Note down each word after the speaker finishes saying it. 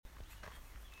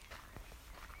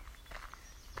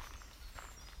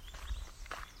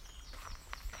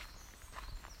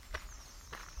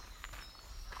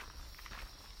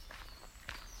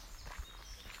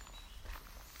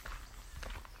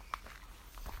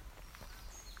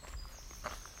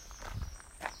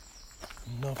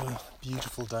Another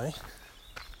beautiful day,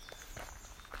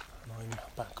 and I'm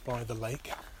back by the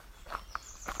lake.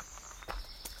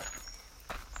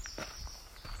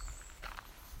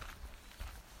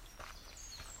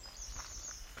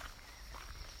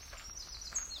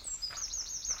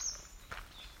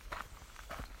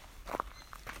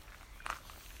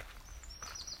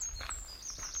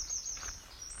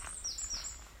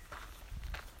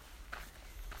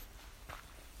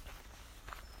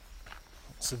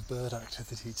 Lots of bird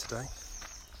activity today.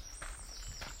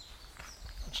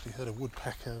 Actually heard a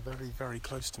woodpecker very, very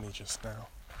close to me just now.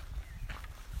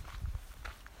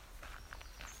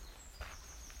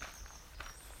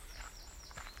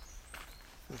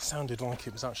 It sounded like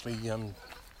it was actually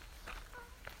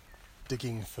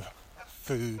digging for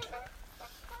food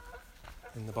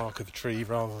in the bark of a tree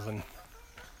rather than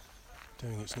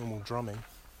doing its normal drumming.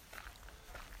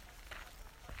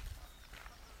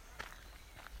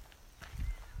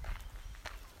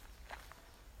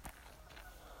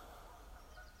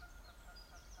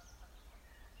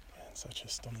 Such a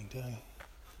stunning day.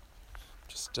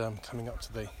 Just coming up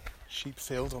to the sheep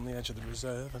field on the edge of the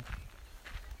reserve, and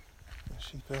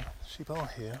the sheep are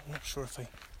here. I'm not sure if they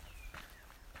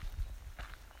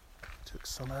took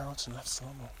some out and left some,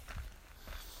 or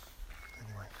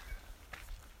anyway.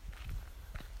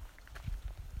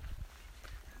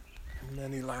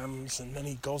 Many lambs and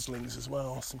many goslings as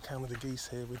well. Some Canada geese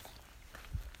here with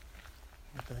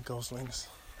their goslings.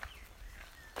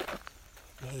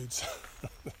 Loads.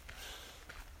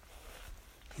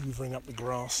 Hoovering up the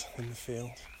grass in the field,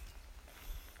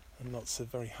 and lots of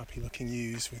very happy looking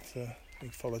ewes being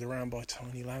followed around by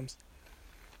tiny lambs.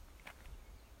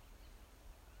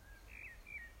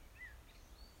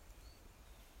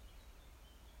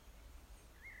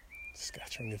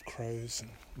 Scattering of crows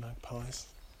and magpies.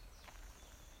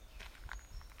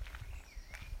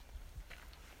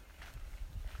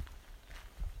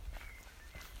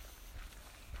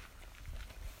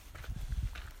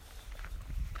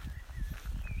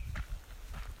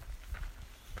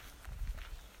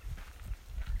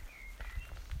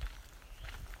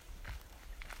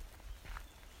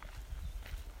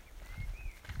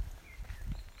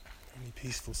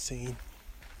 Peaceful scene.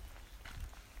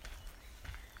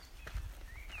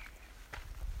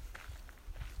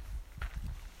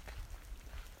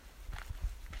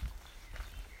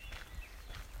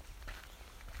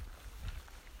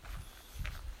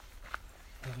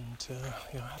 And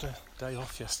I had a day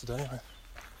off yesterday. I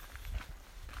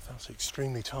felt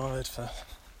extremely tired for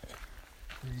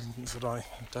reasons that I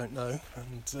don't know,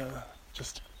 and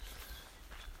just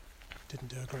didn't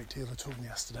do a great deal at all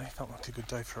yesterday. Felt like a good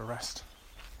day for a rest.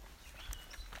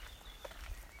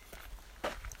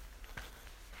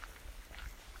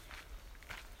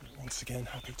 Once again,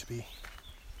 happy to be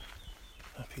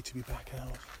back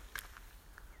out.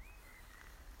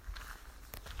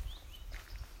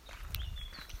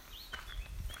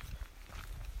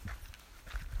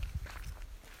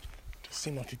 Does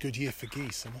seem like a good year for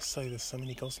geese. I must say, there's so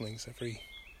many goslings. Every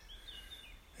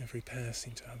pair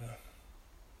seem to have a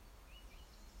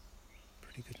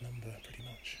pretty good number, pretty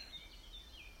much.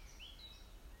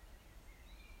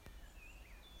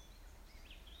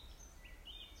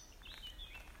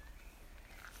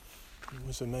 It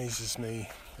always amazes me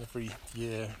every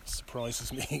year,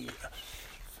 surprises me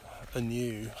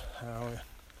anew how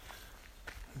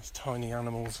these tiny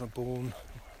animals are born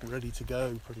ready to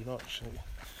go, pretty much,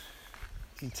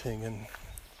 eating and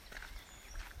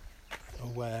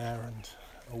aware and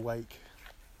awake,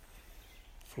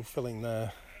 fulfilling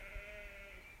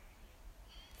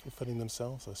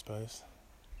themselves, I suppose.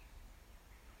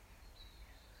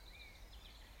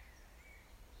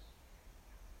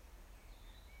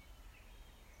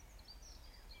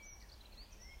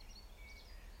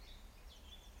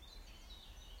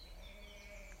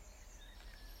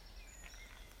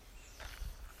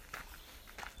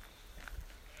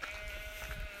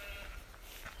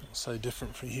 So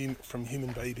different from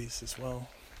human babies as well.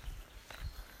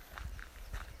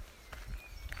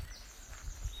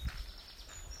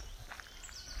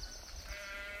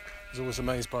 I was always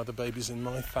amazed by the babies in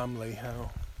my family, how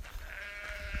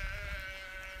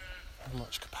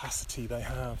much capacity they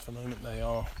have the moment they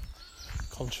are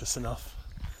conscious enough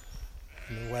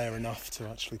and aware enough to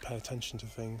actually pay attention to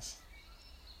things.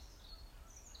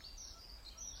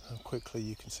 How quickly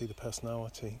you can see the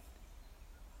personality.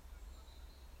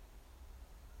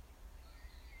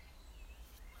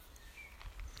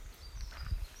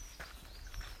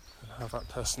 How that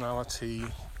personality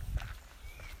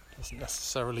doesn't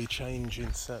necessarily change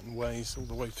in certain ways all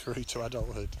the way through to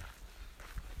adulthood.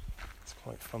 It's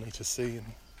quite funny to see in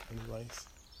many ways.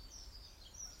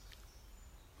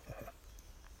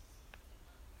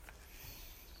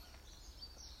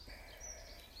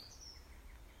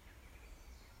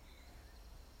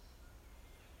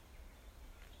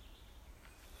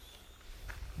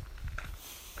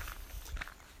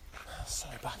 So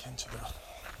back into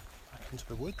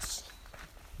the woods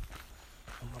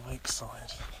on the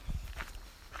lakeside.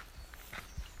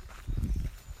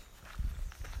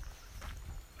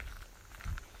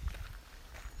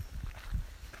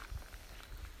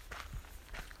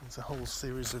 There's a whole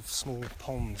series of small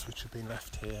ponds which have been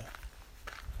left here,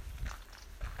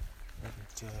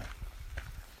 and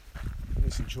I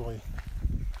always enjoy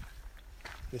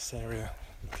this area,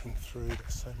 looking through.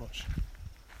 There's so much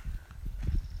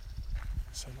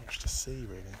to see,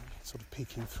 really, sort of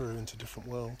peeking through into different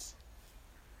worlds.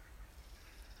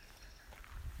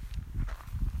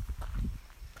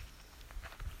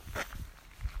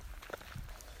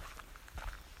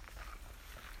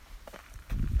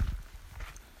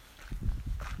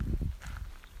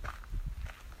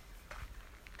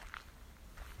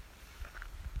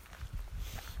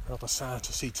 Rather sad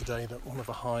to see today that one of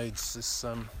the hides is,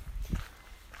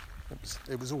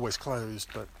 it was always closed,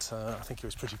 but I think it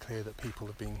was pretty clear that people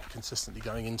have been consistently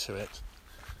going into it,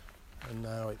 and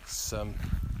now it's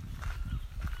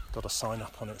got a sign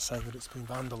up on it saying that it's been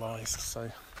vandalised, so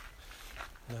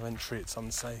no entry, it's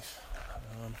unsafe.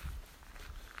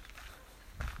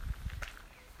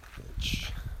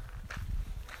 Which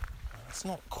it's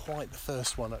not quite the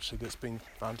first one actually that's been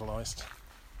vandalised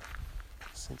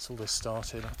since all this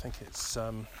started. I think it's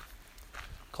a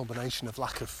combination of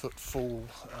lack of footfall,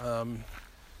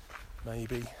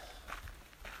 maybe,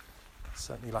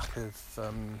 certainly lack of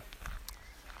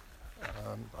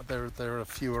there are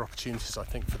fewer opportunities, I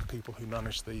think, for the people who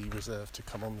manage the reserve to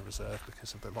come on the reserve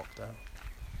because of the lockdown.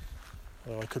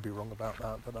 Although I could be wrong about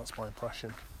that, but that's my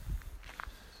impression.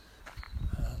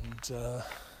 And I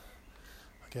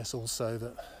guess also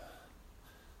that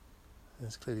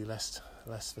there's clearly less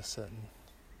for certain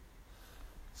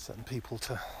people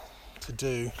to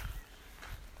do.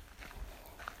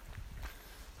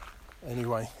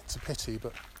 Anyway, it's a pity,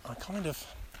 but I kind of,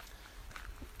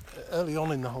 early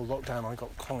on in the whole lockdown, I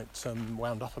got quite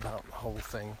wound up about the whole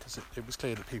thing, because it was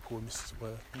clear that people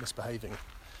were misbehaving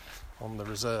on the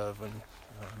reserve, and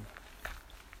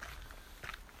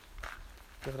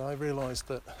but I realised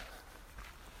that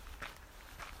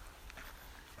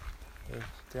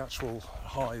the actual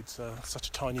hides are such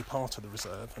a tiny part of the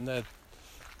reserve, and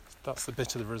that's the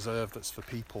bit of the reserve that's for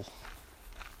people.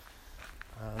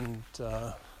 And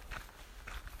of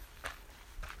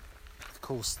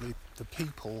course the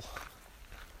people,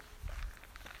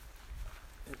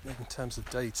 in terms of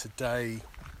day-to-day,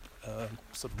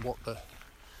 sort of what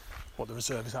the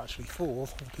reserve is actually for,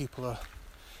 the people are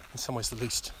in some ways the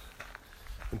least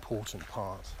important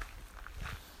part.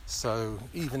 So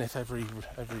even if every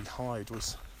hide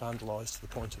was vandalised to the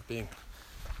point of being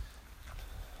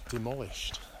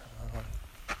demolished,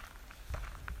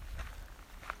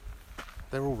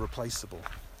 they're all replaceable.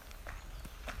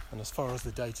 And as far as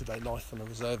the day-to-day life on the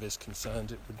reserve is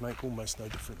concerned, it would make almost no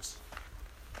difference.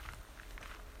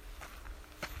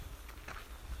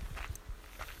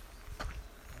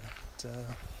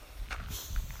 Yeah,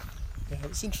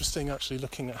 it's interesting actually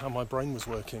looking at how my brain was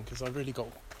working, because I really got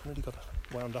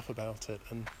wound up about it,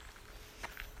 and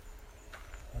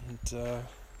I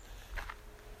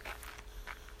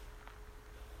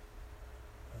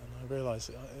realised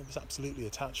it was absolutely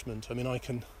attachment. I mean, I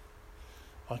can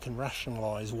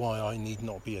rationalise why I need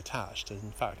not be attached. And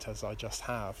in fact, as I just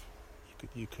have,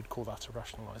 you could call that a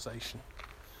rationalisation.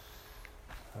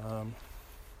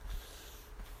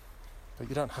 But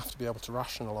you don't have to be able to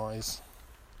rationalise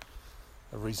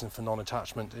a reason for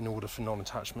non-attachment in order for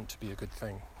non-attachment to be a good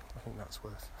thing. I think that's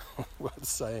worth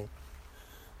saying.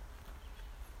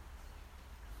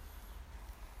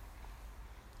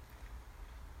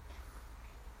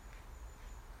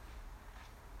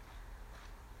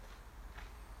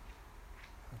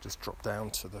 I've just dropped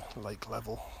down to the lake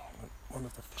level at one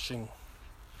of the fishing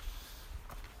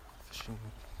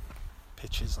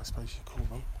pitches, I suppose you call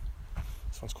them.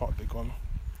 This one's quite a big one.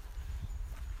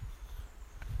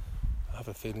 I have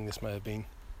a feeling this may have been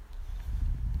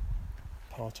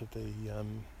part of the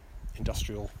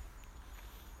industrial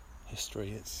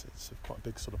history. It's quite a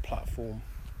big sort of platform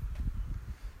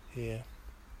here.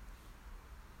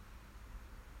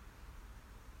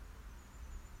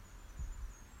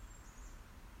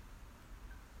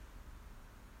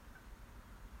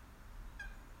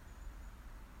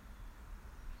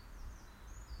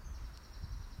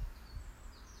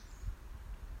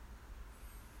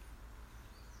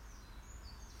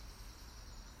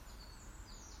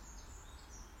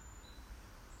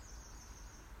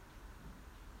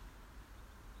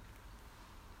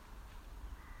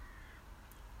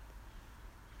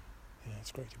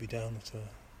 It's great to be down at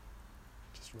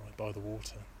just right by the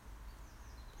water.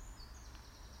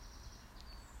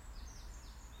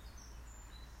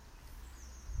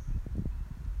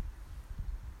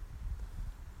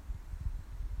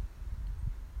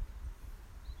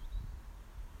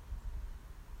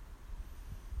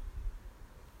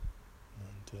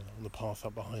 on the path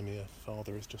up behind me, a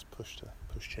father has just pushed a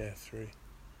pushchair through.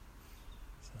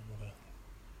 So another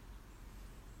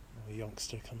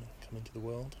youngster come into the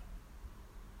world.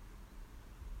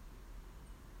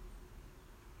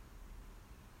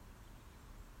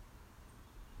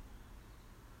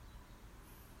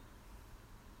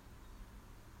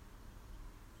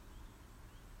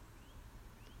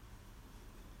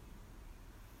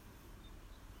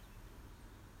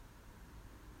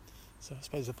 So I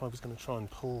suppose if I was going to try and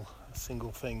pull a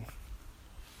single thing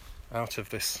out of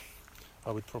this,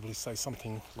 I would probably say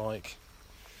something like,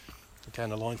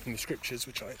 again, a line from the scriptures,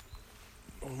 which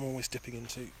I'm always dipping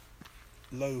into.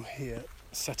 Lo here,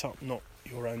 set up not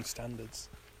your own standards.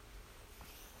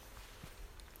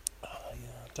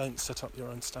 Don't set up your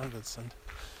own standards, and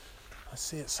I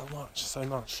see it so much.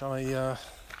 One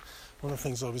of the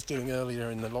things I was doing earlier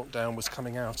in the lockdown was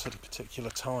coming out at a particular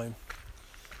time.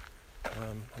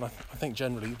 And I think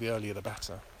generally the earlier the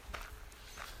better.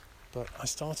 But I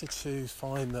started to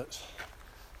find that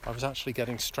I was actually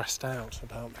getting stressed out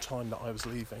about the time that I was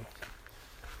leaving.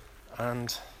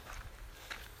 And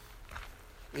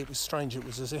it was strange. It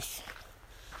was as if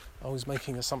I was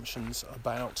making assumptions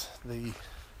about the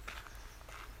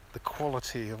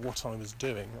quality of what I was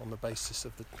doing on the basis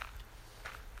of the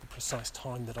precise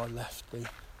time that I left the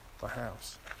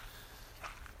house.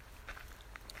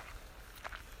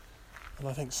 And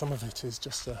I think some of it is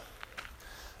just a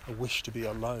wish to be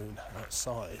alone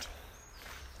outside.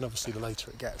 And obviously the later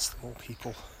it gets, the more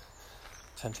people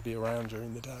tend to be around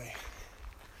during the day.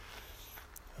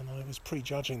 And I was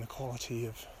prejudging the quality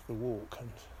of the walk and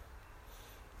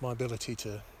my ability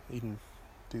to even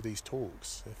do these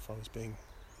talks if I was being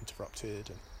interrupted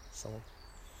and so on.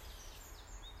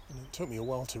 And it took me a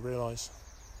while to realise.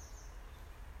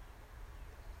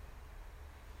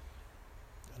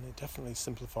 And it definitely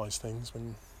simplifies things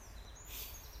when,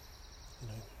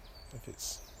 if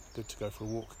it's good to go for a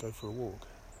walk, go for a walk.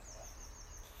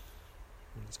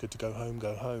 When it's good to go home,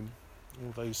 go home.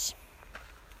 All those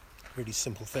really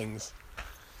simple things.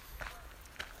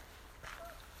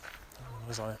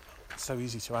 Otherwise, it's so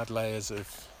easy to add layers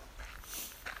of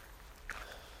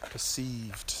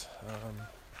perceived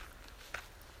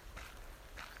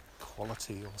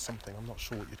quality or something. I'm not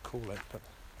sure what you'd call it, but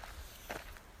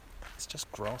it's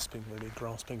just grasping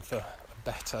for a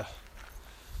better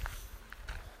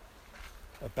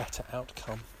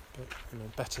outcome. But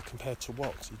better compared to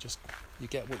what? You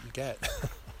get what you get.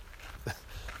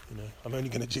 I'm only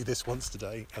going to do this once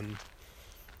today, and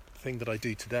the thing that I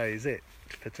do today is it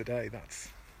for today.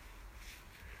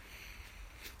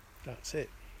 That's it.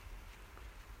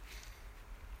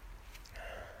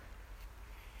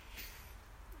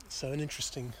 So an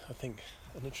interesting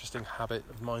habit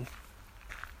of mine,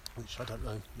 which I don't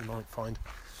know, you might find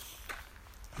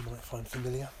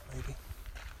familiar, maybe.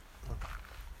 But,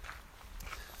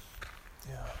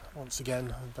 once again,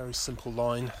 a very simple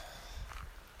line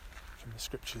from the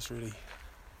scriptures really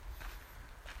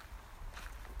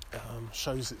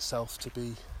shows itself to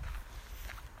be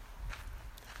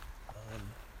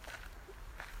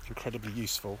incredibly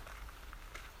useful.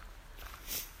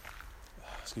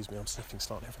 Excuse me, I'm sniffing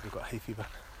slightly. I think I've got hay fever.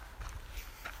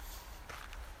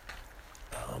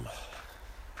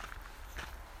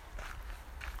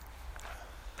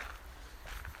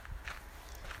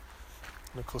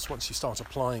 And of course, once you start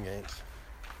applying it,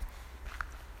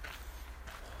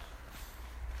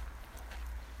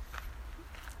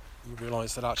 you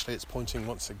realise that actually it's pointing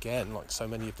once again, like so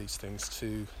many of these things,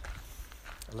 to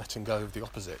letting go of the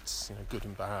opposites, good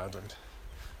and bad, and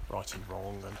right and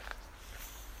wrong, and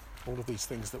all of these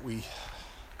things that we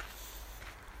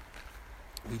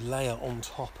layer on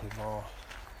top of our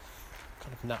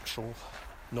kind of natural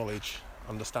knowledge,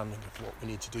 understanding of what we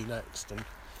need to do next and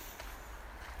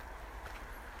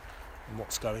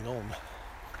what's going on.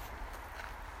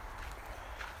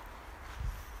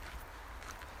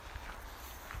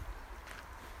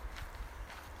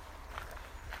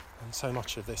 And so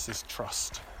much of this is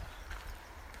trust.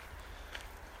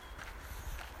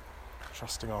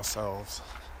 Trusting ourselves,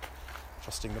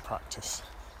 trusting the practice,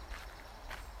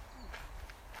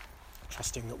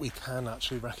 trusting that we can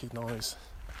actually recognise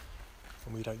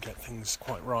when we don't get things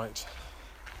quite right,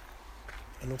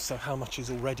 and also how much is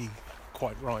already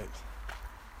quite right,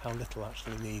 how little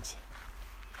actually needs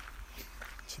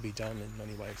to be done in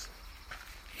many ways,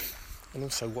 and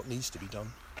also what needs to be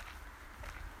done,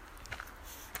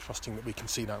 trusting that we can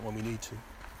see that when we need to.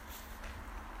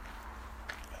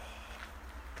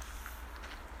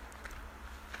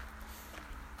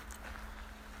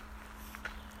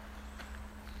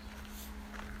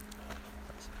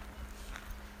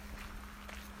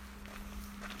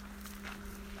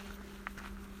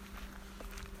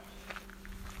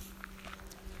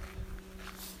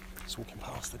 Just walking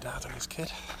past the dad and his kid.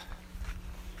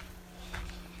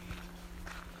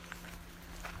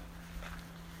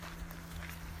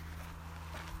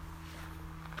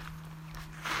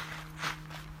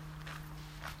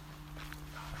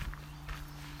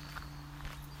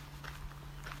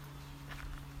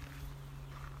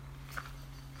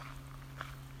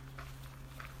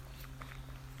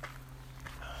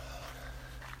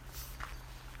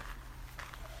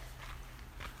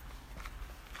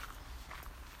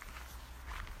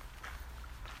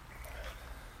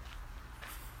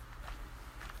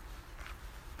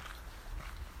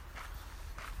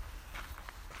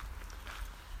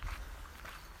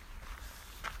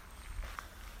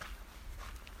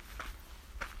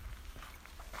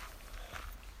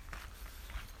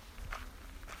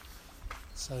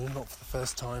 So not for the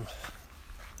first time,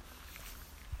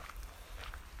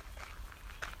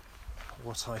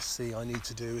 what I see I need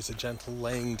to do is a gentle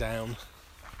laying down.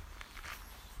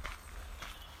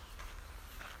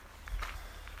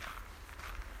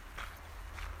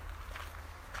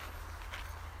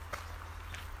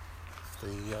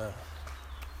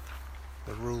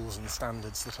 The rules and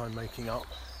standards that I'm making up.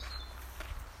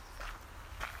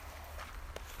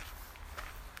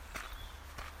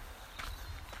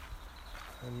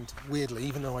 And weirdly,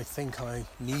 even though I think I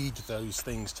need those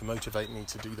things to motivate me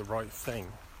to do the right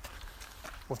thing,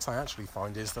 what I actually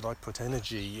find is that I put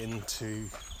energy into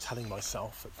telling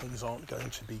myself that things aren't going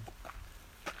to be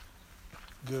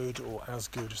good or as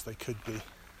good as they could be.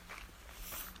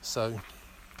 So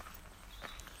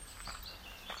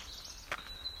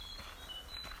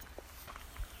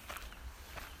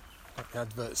like the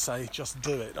adverts say, just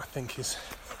do it, I think is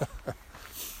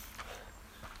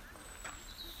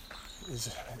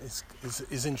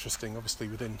is interesting, obviously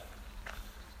within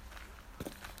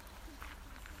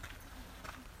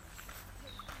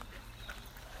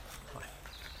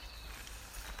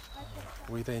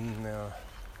within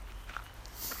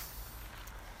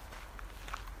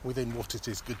what it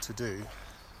is good to do.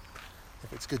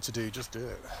 If it's good to do, just do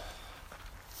it.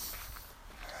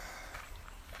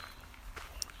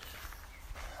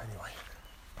 Anyway.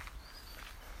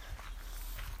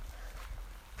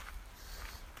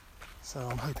 So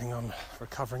I'm hoping I'm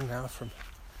recovering now from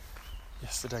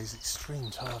yesterday's extreme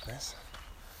tiredness.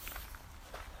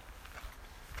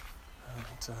 And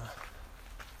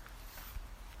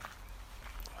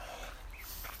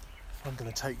if I'm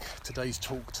going to take today's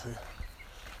talk to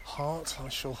heart, I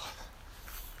shall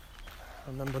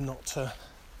remember not to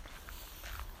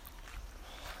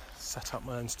set up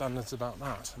my own standards about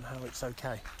that and how it's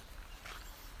okay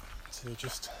to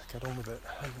just get on with it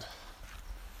and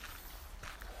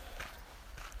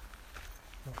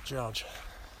not judge.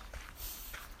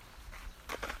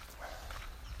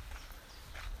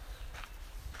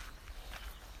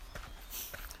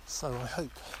 So I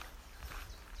hope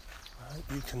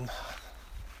you can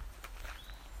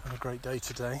have a great day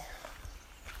today.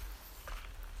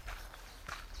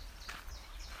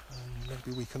 And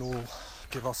maybe we can all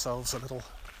give ourselves a little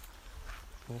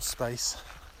more space,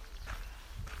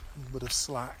 a bit of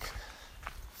slack.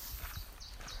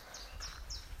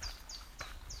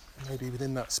 Maybe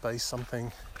within that space some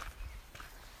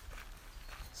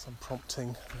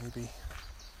prompting maybe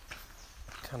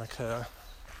can occur.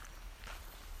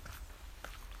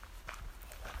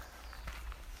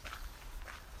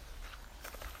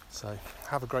 So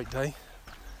have a great day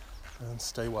and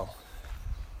stay well.